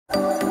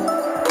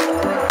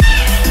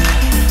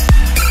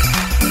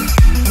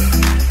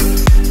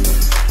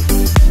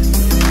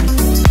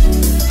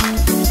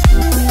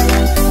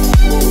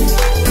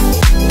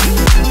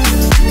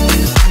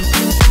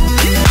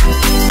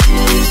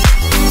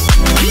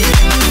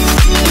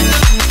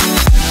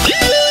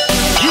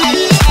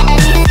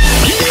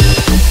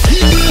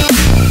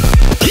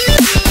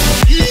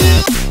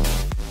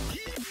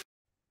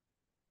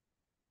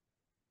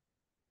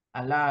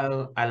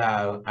Hello,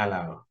 hello,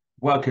 hello.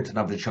 Welcome to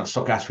another edition of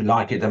Soccer as we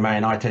like it, the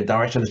Man United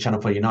direction, the channel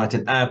for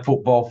United and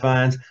football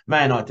fans.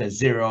 Man United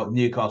 0,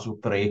 Newcastle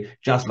 3,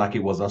 just like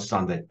it was on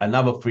Sunday.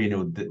 Another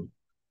 3-0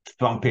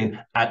 thumping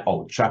at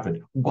Old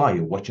Trafford. While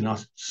you're watching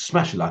us,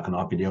 smash a like on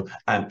our video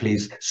and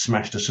please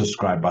smash the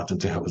subscribe button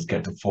to help us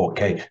get to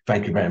 4K.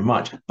 Thank you very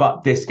much.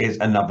 But this is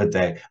another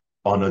day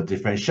on a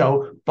different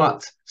show,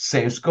 but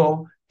same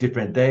score,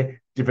 different day,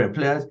 different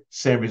players,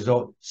 same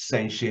result,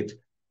 same shit.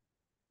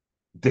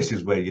 This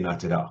is where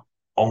United are.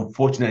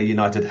 Unfortunately,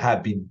 United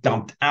have been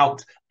dumped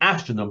out,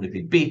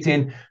 astronomically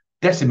beaten,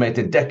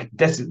 decimated,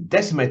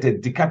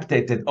 decimated,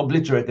 decapitated,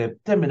 obliterated,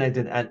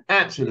 terminated, and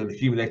absolutely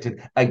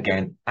humiliated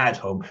again at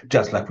home,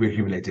 just like we were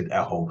humiliated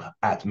at home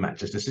at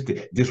Manchester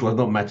City. This was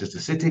not Manchester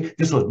City.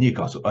 This was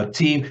Newcastle, a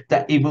team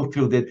that even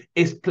fielded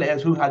its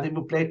players who hadn't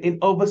even played in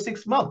over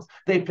 6 months.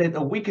 They played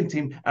a weakened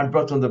team and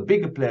brought on the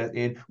bigger players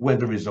in when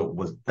the result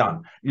was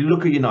done. You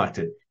look at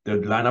United. The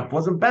lineup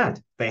wasn't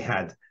bad. They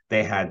had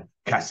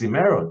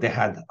Casemiro, they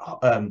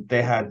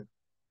had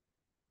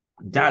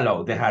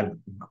Dallo, they had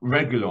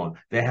Regulon,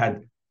 they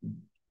had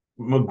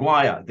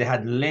Maguire, they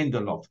had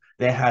Lindelof,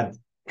 they had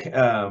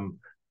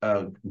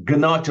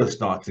Garnacho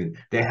starting,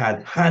 they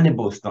had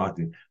Hannibal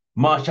starting,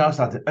 Martial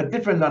starting, a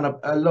different lineup.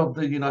 A lot of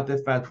the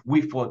United fans,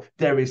 we thought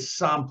there is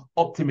some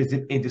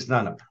optimism in this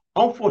lineup.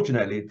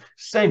 Unfortunately,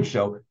 same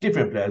show,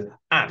 different players,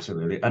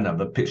 absolutely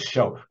another piss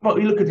show. But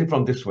you look at it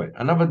from this way.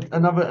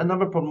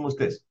 Another problem was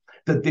this.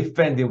 The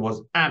defending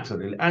was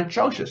absolutely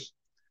atrocious.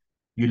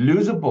 You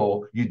lose a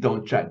ball, you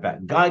don't track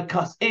back. Guy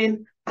cuts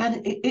in,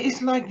 and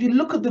it's like you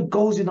look at the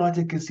goals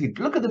United conceded.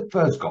 Look at the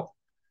first goal.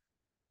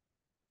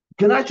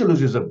 Garnacho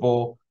loses a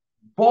ball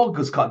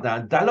gets cut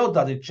down. Dalot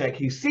doesn't check.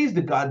 He sees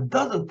the guy,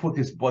 doesn't put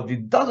his body,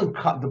 doesn't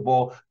cut the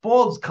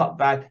ball's cut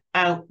back,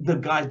 and the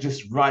guy's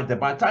just right there.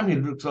 By the time he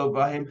looks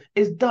over him,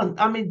 it's done.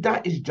 I mean,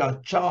 that is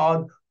just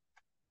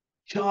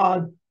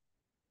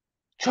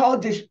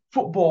childish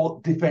football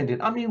defending.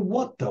 I mean,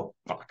 what the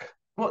fuck?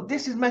 Well,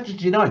 this is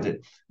Manchester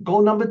United.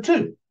 Goal number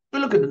 2. We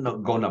look at the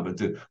goal number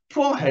 2.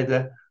 Poor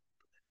header.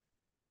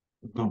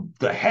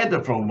 The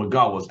header from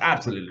Maguire was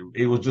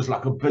absolutely, it was just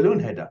like a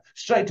balloon header.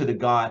 Straight to the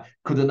guy.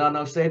 Could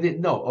Onana saved it?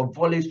 No. A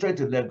volley straight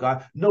to the left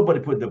guy. Nobody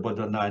put the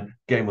ball on 9.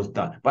 Game was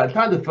done. By the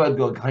time the third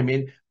goal came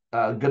in,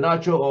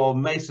 Garnacho or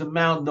Mason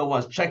Mount, no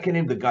one's checking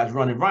him. The guy's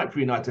running right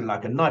through United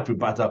like a knife through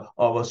butter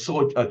or a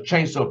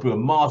chainsaw through a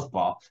Mars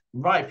bar,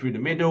 right through the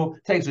middle,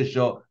 takes a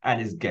shot,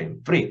 and it's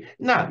game 3.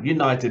 Now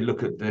United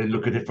look at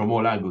it from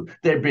all angles.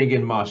 They bring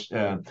in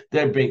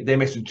they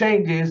make some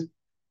changes.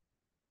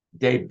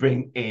 They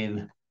bring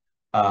in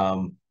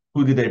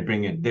who did they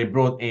bring in? They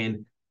brought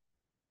in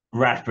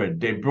Rashford.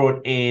 They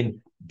brought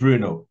in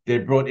Bruno. They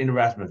brought in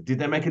Rasmus. Did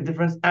they make a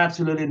difference?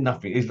 Absolutely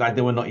nothing. It's like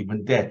they were not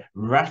even there.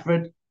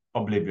 Rashford,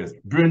 oblivious.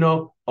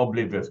 Bruno,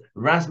 oblivious.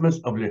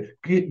 Rasmus, oblivious.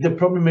 The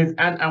problem is,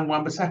 and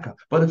Wan-Bissaka.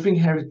 But the thing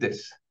here is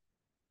this.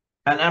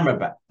 And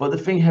Amrabat. But the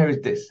thing here is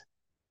this.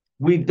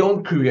 We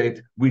don't create,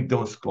 we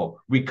don't score.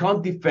 We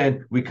can't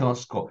defend, we can't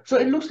score. So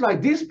it looks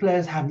like these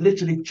players have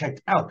literally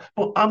checked out.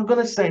 But I'm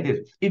going to say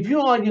this. If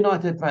you are a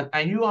United fan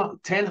and you are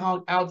Ten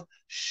Hag out,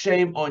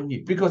 shame on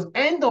you. Because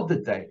end of the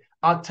day,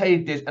 I'll tell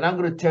you this, and I'm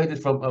going to tell you this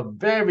from a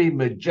very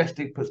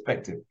majestic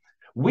perspective.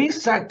 We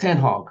sacked Ten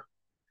Hag.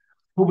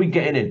 Who are we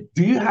getting in?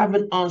 Do you have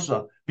an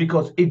answer?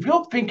 Because if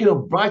you're thinking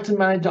of Brighton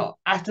manager,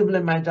 Aston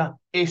Villa manager,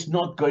 it's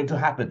not going to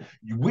happen.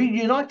 We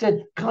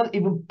United can't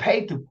even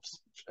pay to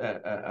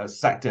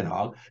sack Ten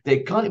Hag.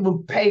 They can't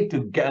even pay to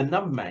get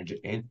another manager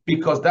in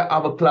because that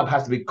other club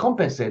has to be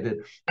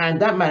compensated,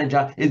 and that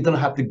manager is going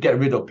to have to get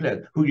rid of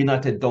players who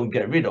United don't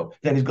get rid of.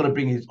 Then he's going to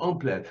bring his own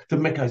players to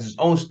make us his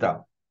own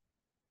stuff.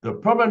 The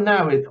problem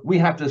now is we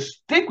have to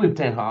stick with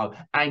Ten Hag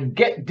and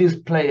get these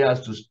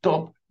players to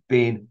stop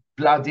being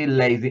bloody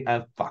lazy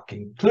and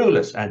fucking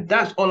clueless. And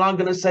that's all I'm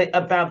going to say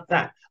about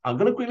that. I'm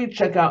going to quickly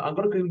check out. I'm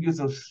going to quickly use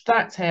some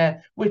stats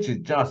here, which is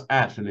just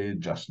absolutely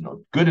just not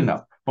good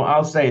enough. But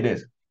I'll say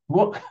this.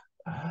 What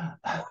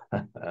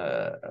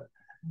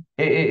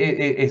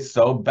it's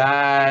so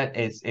bad.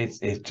 It's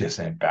just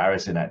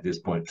embarrassing at this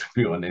point, to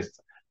be honest.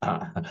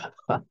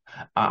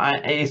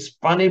 It's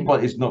funny,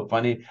 but it's not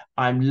funny.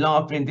 I'm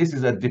laughing. This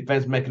is a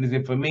defense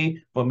mechanism for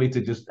me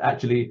to just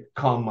actually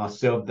calm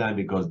myself down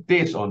because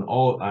this on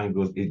all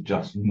angles is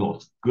just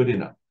not good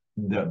enough.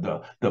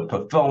 The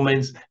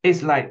performance,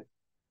 it's like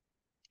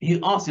you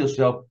ask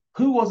yourself,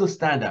 who was a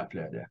standout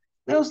player there?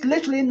 There was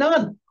literally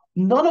none.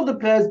 None of the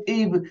players,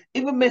 even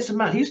Mason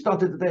Mount, he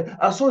started today.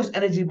 I saw his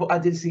energy, but I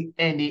didn't see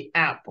any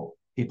output.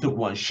 He took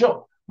one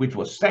shot, which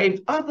was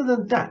saved. Other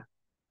than that,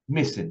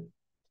 missing.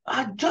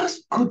 I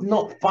just could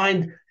not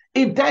find.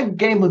 If that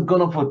game had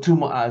gone on for 2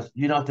 more hours,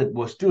 United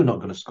were still not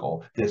going to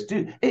score.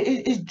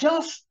 It's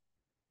just,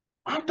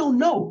 I don't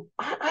know.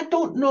 I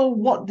don't know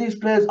what these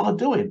players are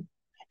doing.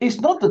 It's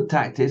not the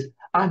tactics.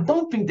 I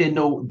don't think they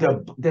know.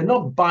 They're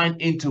not buying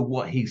into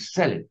what he's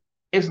selling.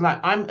 It's like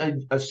I'm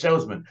a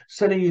salesman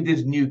selling you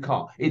this new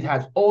car. It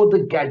has all the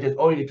gadgets.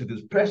 All you need to do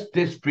is press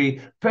this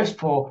 3, press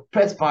 4,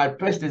 press 5,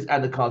 press this,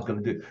 and the car's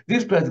going to do.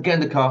 These players get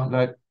in the car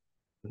like,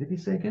 What did he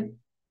say again?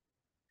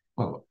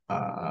 Well,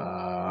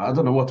 I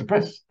don't know what to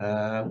press.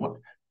 What?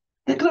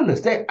 They're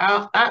clueless. They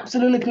are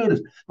absolutely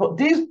clueless. But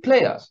these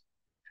players,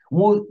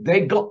 well,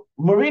 they got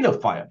Marino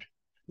fired.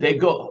 They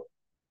got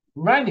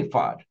Rani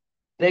fired.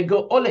 They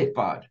got Ole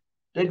fired.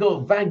 They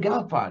got Van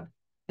Gaal fired.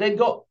 They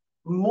got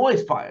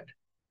Moyes fired.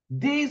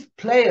 These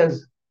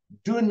players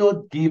do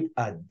not give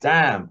a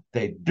damn.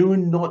 They do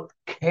not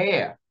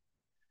care.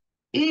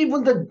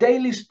 Even the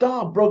Daily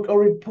Star broke a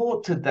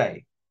report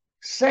today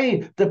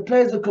saying the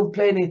players are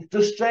complaining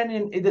the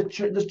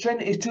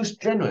training is too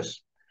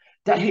strenuous,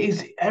 that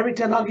Eric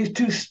Ten Hag is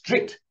too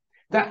strict,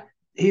 that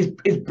he's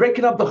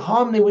breaking up the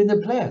harmony with the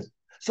players.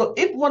 So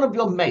if one of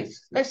your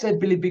mates, let's say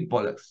Billy Big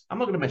Bollocks, I'm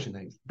not going to mention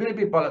names, Billy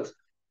Big Bollocks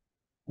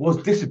was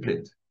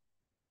disciplined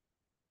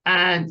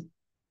and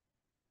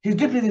he's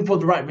disciplined for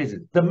the right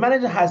reason. The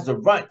manager has the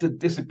right to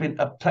discipline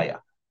a player.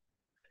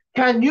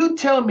 Can you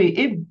tell me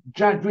if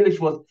Jack Grealish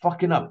was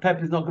fucking up,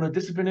 Pep is not going to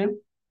discipline him?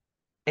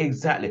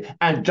 Exactly.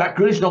 And Jack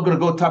Grealish is not going to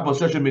go type on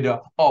social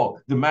media, oh,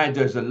 the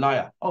manager is a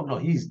liar. Oh, no,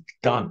 he's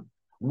done.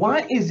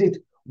 Why is it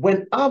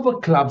when other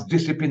clubs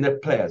discipline the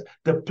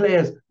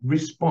players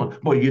respond?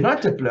 But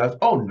United players,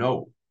 oh,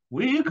 no.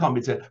 You can't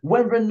be saying.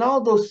 When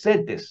Ronaldo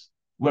said this,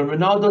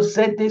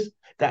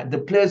 that the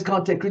players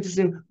can't take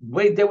criticism,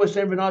 wait, they were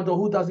saying, Ronaldo,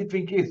 who does he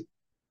think he is?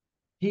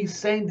 He's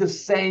saying the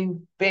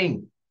same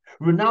thing.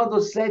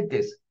 Ronaldo said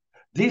this.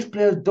 These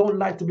players don't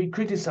like to be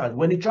criticized.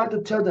 When he tried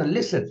to tell them,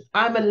 listen,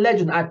 I'm a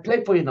legend. I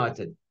played for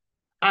United.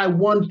 I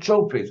won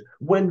trophies.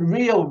 When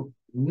Rio,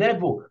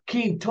 Neville,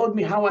 Keane told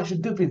me how I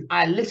should do things,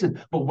 I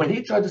listened. But when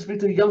he tried to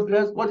speak to the young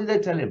players, what did they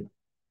tell him?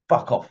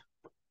 Fuck off.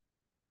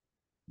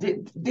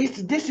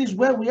 This is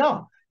where we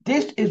are.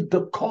 This is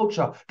the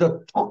culture,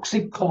 the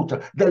toxic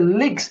culture, the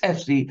leaks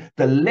FC,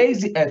 the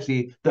lazy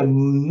FC, the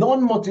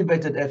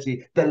non-motivated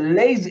FC, the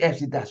lazy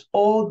FC. That's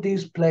all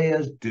these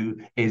players do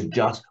is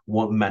just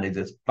want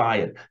managers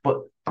fired.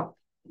 But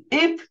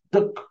if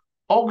the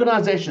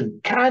organization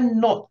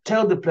cannot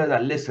tell the player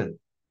that, listen,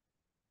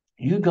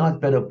 you guys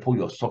better pull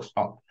your socks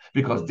up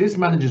because this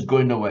manager is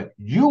going nowhere.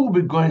 You will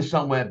be going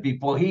somewhere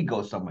before he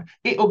goes somewhere.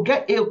 It'll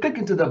click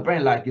into the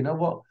brain like, you know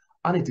what?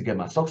 I need to get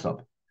my socks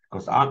up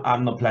because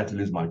I'm not planning to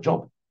lose my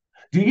job.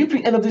 Do you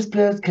think any of these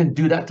players can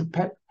do that to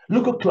Pep?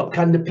 Look at Klopp.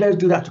 Can the players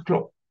do that to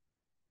Klopp?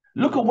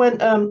 Look at when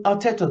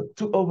Arteta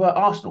took over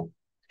Arsenal.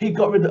 He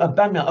got rid of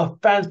Aubameyang, a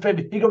fan's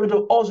favorite. He got rid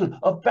of Ozil,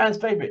 a fan's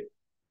favorite.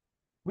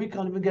 We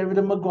can't even get rid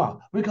of Maguire.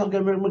 We can't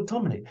get rid of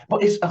McTominay.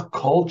 But it's a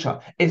culture.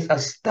 It's a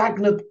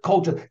stagnant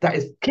culture that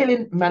is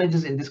killing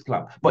managers in this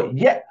club. But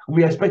yet,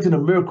 we are expecting a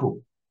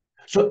miracle.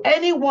 So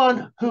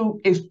anyone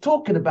who is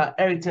talking about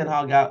Eric Ten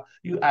Hag out,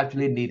 you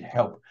actually need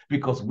help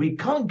because we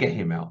can't get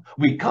him out.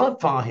 We can't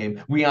fire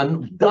him. We are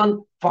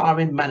done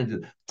firing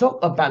managers.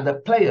 Talk about the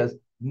players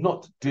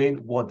not doing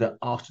what they're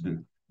asked to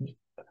do.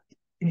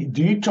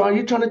 Are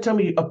you trying to tell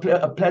me a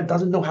player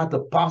doesn't know how to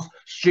pass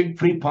straight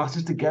 3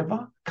 passes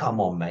together? Come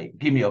on, mate.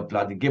 Give me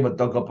give a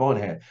dog a bone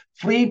here.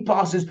 3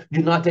 passes,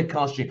 United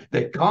can't string.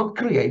 They can't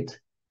create.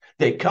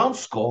 They can't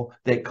score.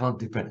 They can't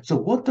defend. So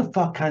what the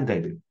fuck can they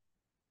do?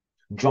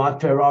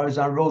 Drive Ferraris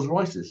and Rolls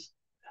Royces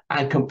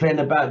and complain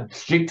about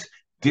strict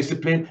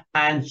discipline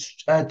and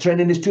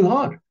training is too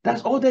hard.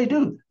 That's all they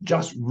do.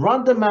 Just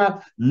run the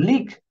map,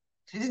 leak.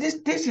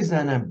 This is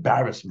an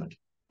embarrassment.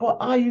 But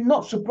are you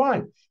not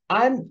surprised?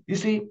 You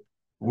see,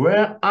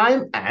 where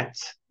I'm at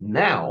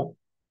now,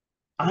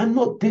 I'm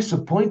not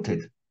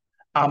disappointed.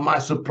 Am I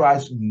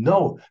surprised?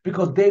 No,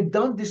 because they've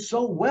done this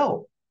so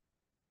well.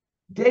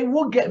 They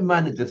will get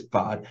managers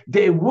fired.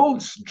 They will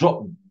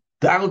drop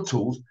down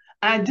tools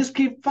and just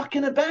keep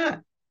fucking about.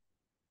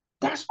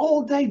 That's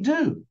all they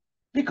do.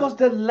 Because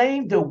they're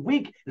lame, they're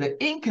weak, they're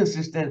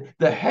inconsistent,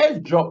 the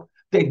heads drop,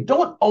 they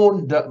don't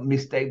own the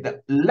mistake, they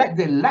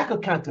lack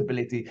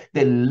accountability,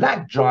 they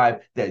lack drive,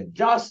 they're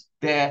just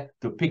there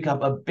to pick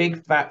up a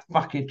big fat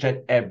fucking check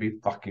every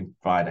fucking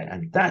Friday.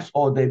 And that's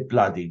all they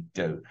bloody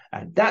do.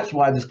 And that's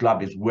why this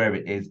club is where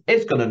it is.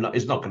 It's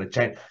not gonna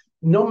change.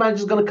 No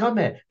manager's gonna come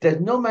here. There's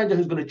no manager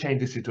who's gonna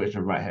change this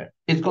situation right here.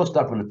 It's gonna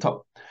start from the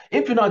top.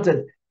 If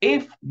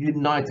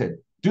United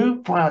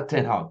do fire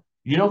Ten Hag,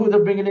 you know who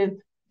they're bringing in?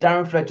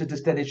 Darren Fletcher to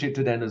steady shit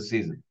to the end of the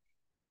season.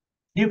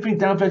 You think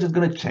Darren Fletcher's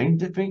going to change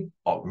the thing?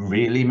 Oh,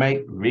 really,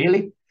 mate?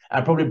 Really?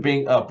 And probably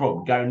bring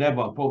Gary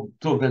Neville,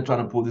 two of them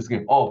trying to pull this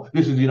game. Oh,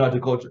 this is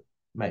United culture.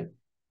 Mate,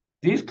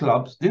 these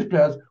players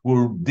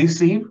will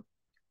deceive,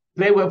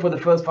 play well for the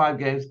first 5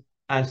 games,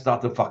 and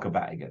start to fuck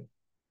about again.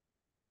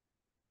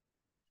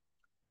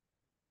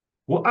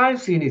 What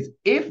I've seen is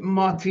if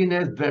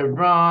Martinez,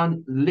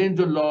 Varane,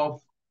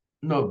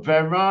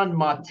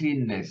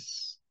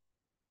 Martinez,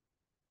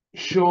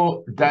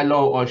 Shaw,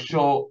 Dalot,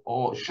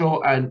 or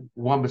Shaw and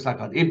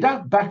Wan-Bissaka. If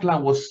that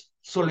backline was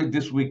solid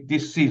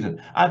this season,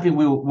 I think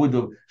we would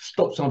have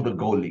stopped some of the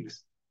goal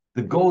leaks.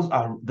 The goals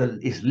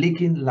it's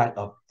leaking like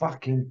a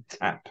fucking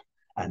tap.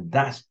 And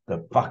that's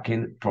the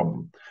fucking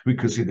problem. We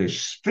could see the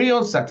 3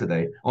 on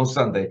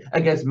Sunday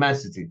against Man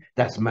City.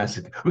 That's Man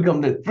City. We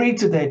got the 3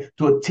 today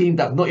to a team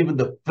that's not even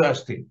the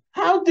first team.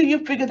 How do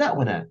you figure that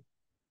one out?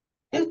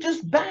 It's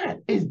just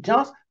bad. It's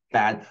just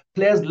bad.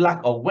 Players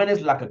lack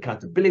awareness, lack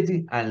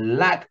accountability, and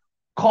lack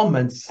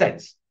common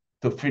sense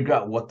to figure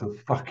out what to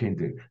fucking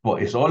do.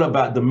 But it's all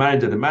about the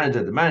manager, the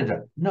manager, the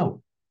manager.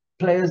 No.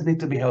 Players need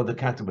to be held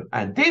accountable.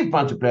 And these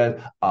bunch of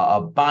players are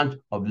a bunch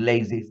of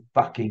lazy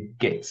fucking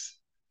gits.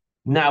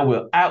 Now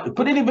we're out.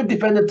 Couldn't even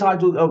defend the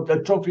title of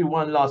the trophy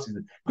won last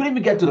season. Couldn't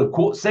even get to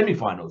the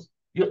semi-finals.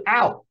 You're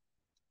out.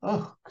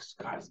 Oh, this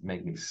guys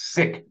make me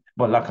sick.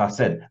 But like I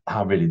said,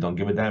 I really don't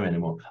give a damn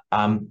anymore.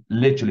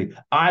 Literally,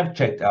 I've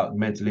checked out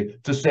mentally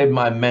to save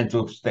my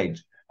mental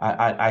state.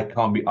 I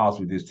can't be asked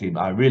with this team.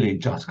 I really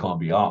just can't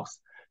be asked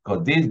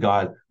because these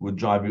guys will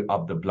drive you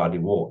up the bloody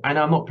wall. And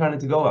I'm not planning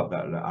to go up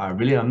that. I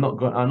really am not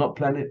going. I'm not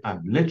planning.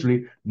 I'm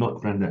literally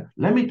not planning that.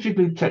 Let me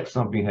quickly check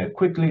something here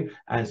quickly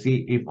and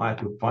see if I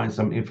could find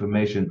some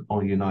information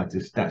on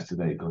United stats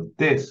today because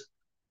this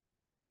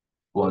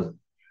was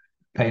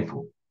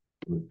painful.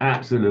 It was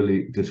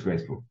absolutely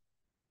disgraceful.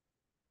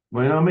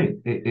 Well, you know what I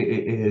mean? It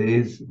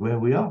is where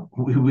we are.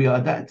 We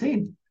are that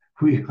team.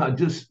 We are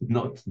just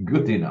not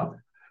good enough.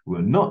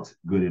 We're not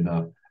good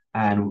enough.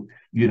 And,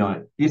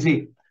 you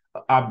see,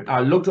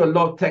 I looked at a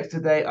lot of text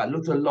today. I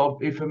looked at a lot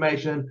of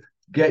information.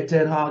 Get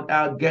Ten Hag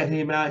out, get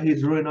him out.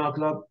 He's ruined our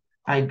club.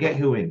 And get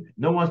who in.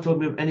 No one's told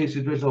me of any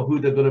situation of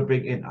who they're going to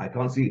bring in. I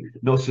can't see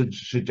no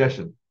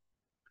suggestion.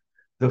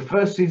 The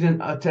first season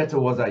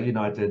Arteta was at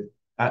United,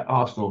 at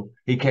Arsenal,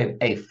 he came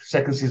eighth.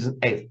 Second season,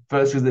 eighth.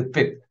 First season,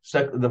 fifth.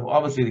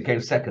 Obviously, he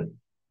came second.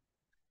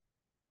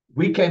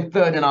 We came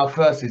third in our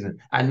first season.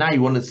 And now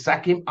you want to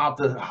sack him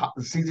after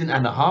the season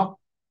and a half?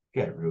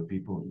 Get real,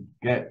 people.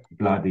 Get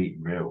bloody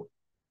real.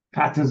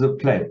 Patterns of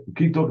play. We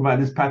keep talking about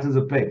this patterns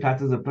of play,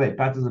 patterns of play,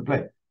 patterns of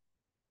play.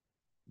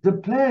 The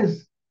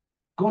players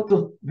got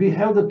to be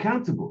held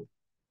accountable.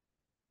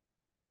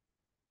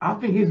 I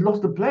think he's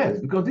lost the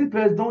players because these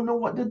players don't know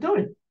what they're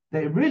doing.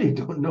 They really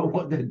don't know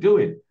what they're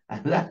doing.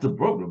 And that's the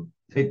problem.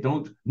 They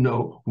don't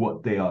know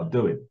what they are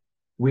doing.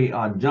 We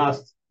are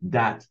just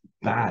that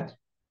bad.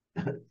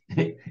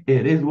 It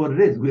is what it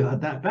is. We are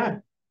that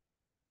bad.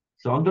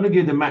 So I'm going to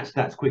give the match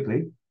stats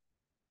quickly.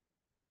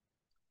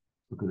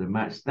 Look at the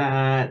match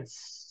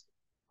stats.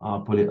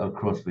 I'll put it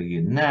across for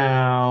you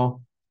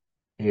now.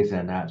 It's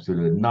an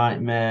absolute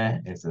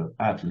nightmare. It's an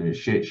absolute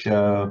shit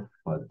show.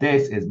 But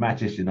this is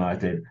Manchester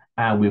United,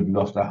 and we've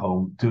lost at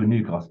home to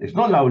Newcastle. It's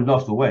not like we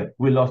lost away.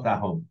 We lost at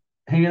home.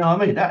 You know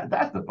what I mean?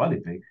 That's the funny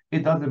thing.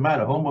 It doesn't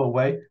matter home or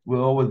away.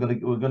 We're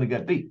gonna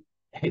get beat.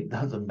 It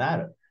doesn't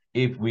matter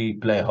if we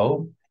play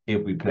home,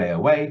 if we play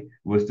away.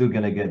 We're still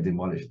gonna get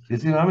demolished. You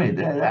see what I mean?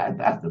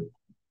 That's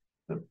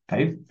the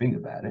painful thing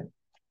about it.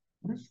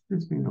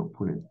 This thing not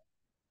put it.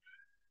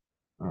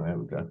 Oh, there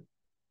we go.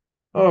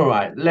 All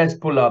right, let's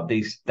pull up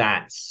these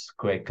stats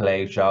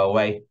quickly, shall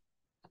we?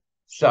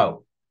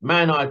 So,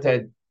 Man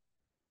United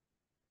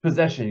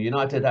possession.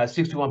 United had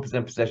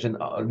 61% possession.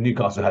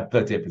 Newcastle had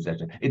 38%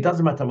 possession. It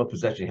doesn't matter how much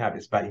possession you have.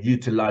 It's about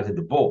utilizing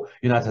the ball.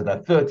 United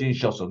had 13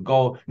 shots on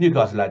goal.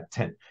 Newcastle had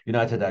 10.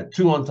 United had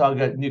 2 on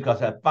target.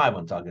 Newcastle had 5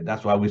 on target.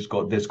 That's why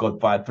they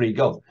scored 3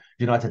 goals.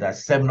 United had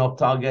 7 off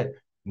target.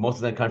 Most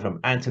of them come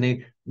from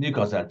Anthony.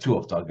 Newcastle had 2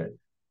 off target.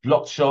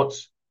 Blocked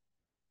shots.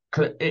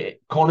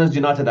 Corners,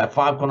 United had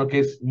 5 corner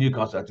kicks.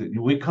 Newcastle had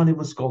 2. We can't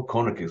even score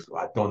corner kicks.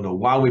 I don't know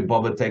why we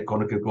bother to take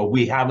corner kicks, but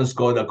we haven't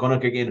scored a corner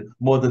kick in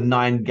more than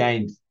 9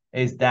 games.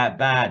 It's that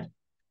bad.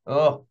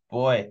 Oh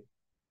boy.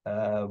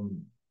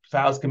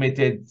 Fouls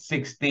committed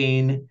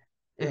 16.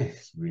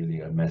 It's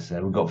really a mess.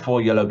 We've got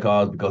 4 yellow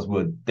cards because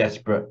we're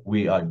desperate.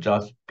 We are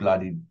just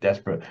bloody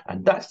desperate.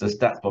 And that's the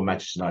stats for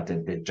Manchester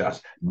United. They're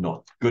just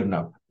not good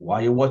enough.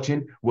 While you're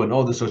watching, we're on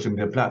all the social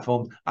media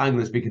platforms. I'm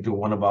going to be speaking to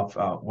one of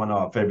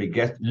our favorite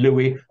guests,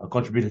 Louis, a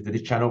contributor to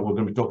this channel. We're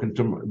going to be talking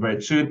to him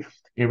very soon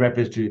in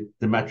reference to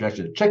the match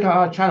reaction. Check out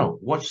our channel.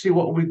 See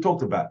what we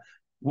talked about.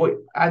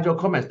 Add your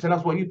comments. Tell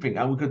us what you think,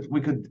 and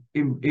we could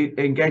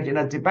engage in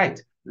a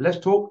debate. Let's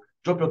talk.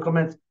 Drop your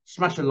comments.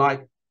 Smash a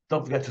like.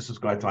 Don't forget to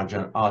subscribe to our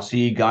channel. I'll see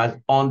you guys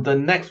on the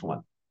next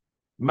one.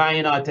 Man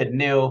United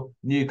 0,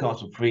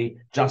 Newcastle 3,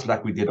 just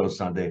like we did on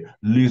Sunday,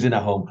 losing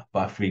at home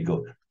by 3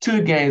 goals.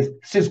 2 games,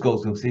 6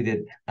 goals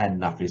conceded, and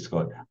nothing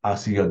scored. I'll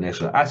see you on the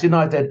next one. As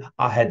United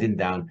are heading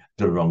down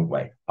the wrong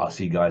way. I'll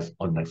see you guys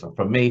on the next one.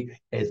 From me,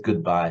 it's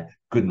goodbye,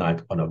 good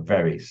night on a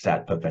very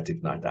sad,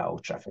 pathetic night at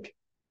Old Trafford.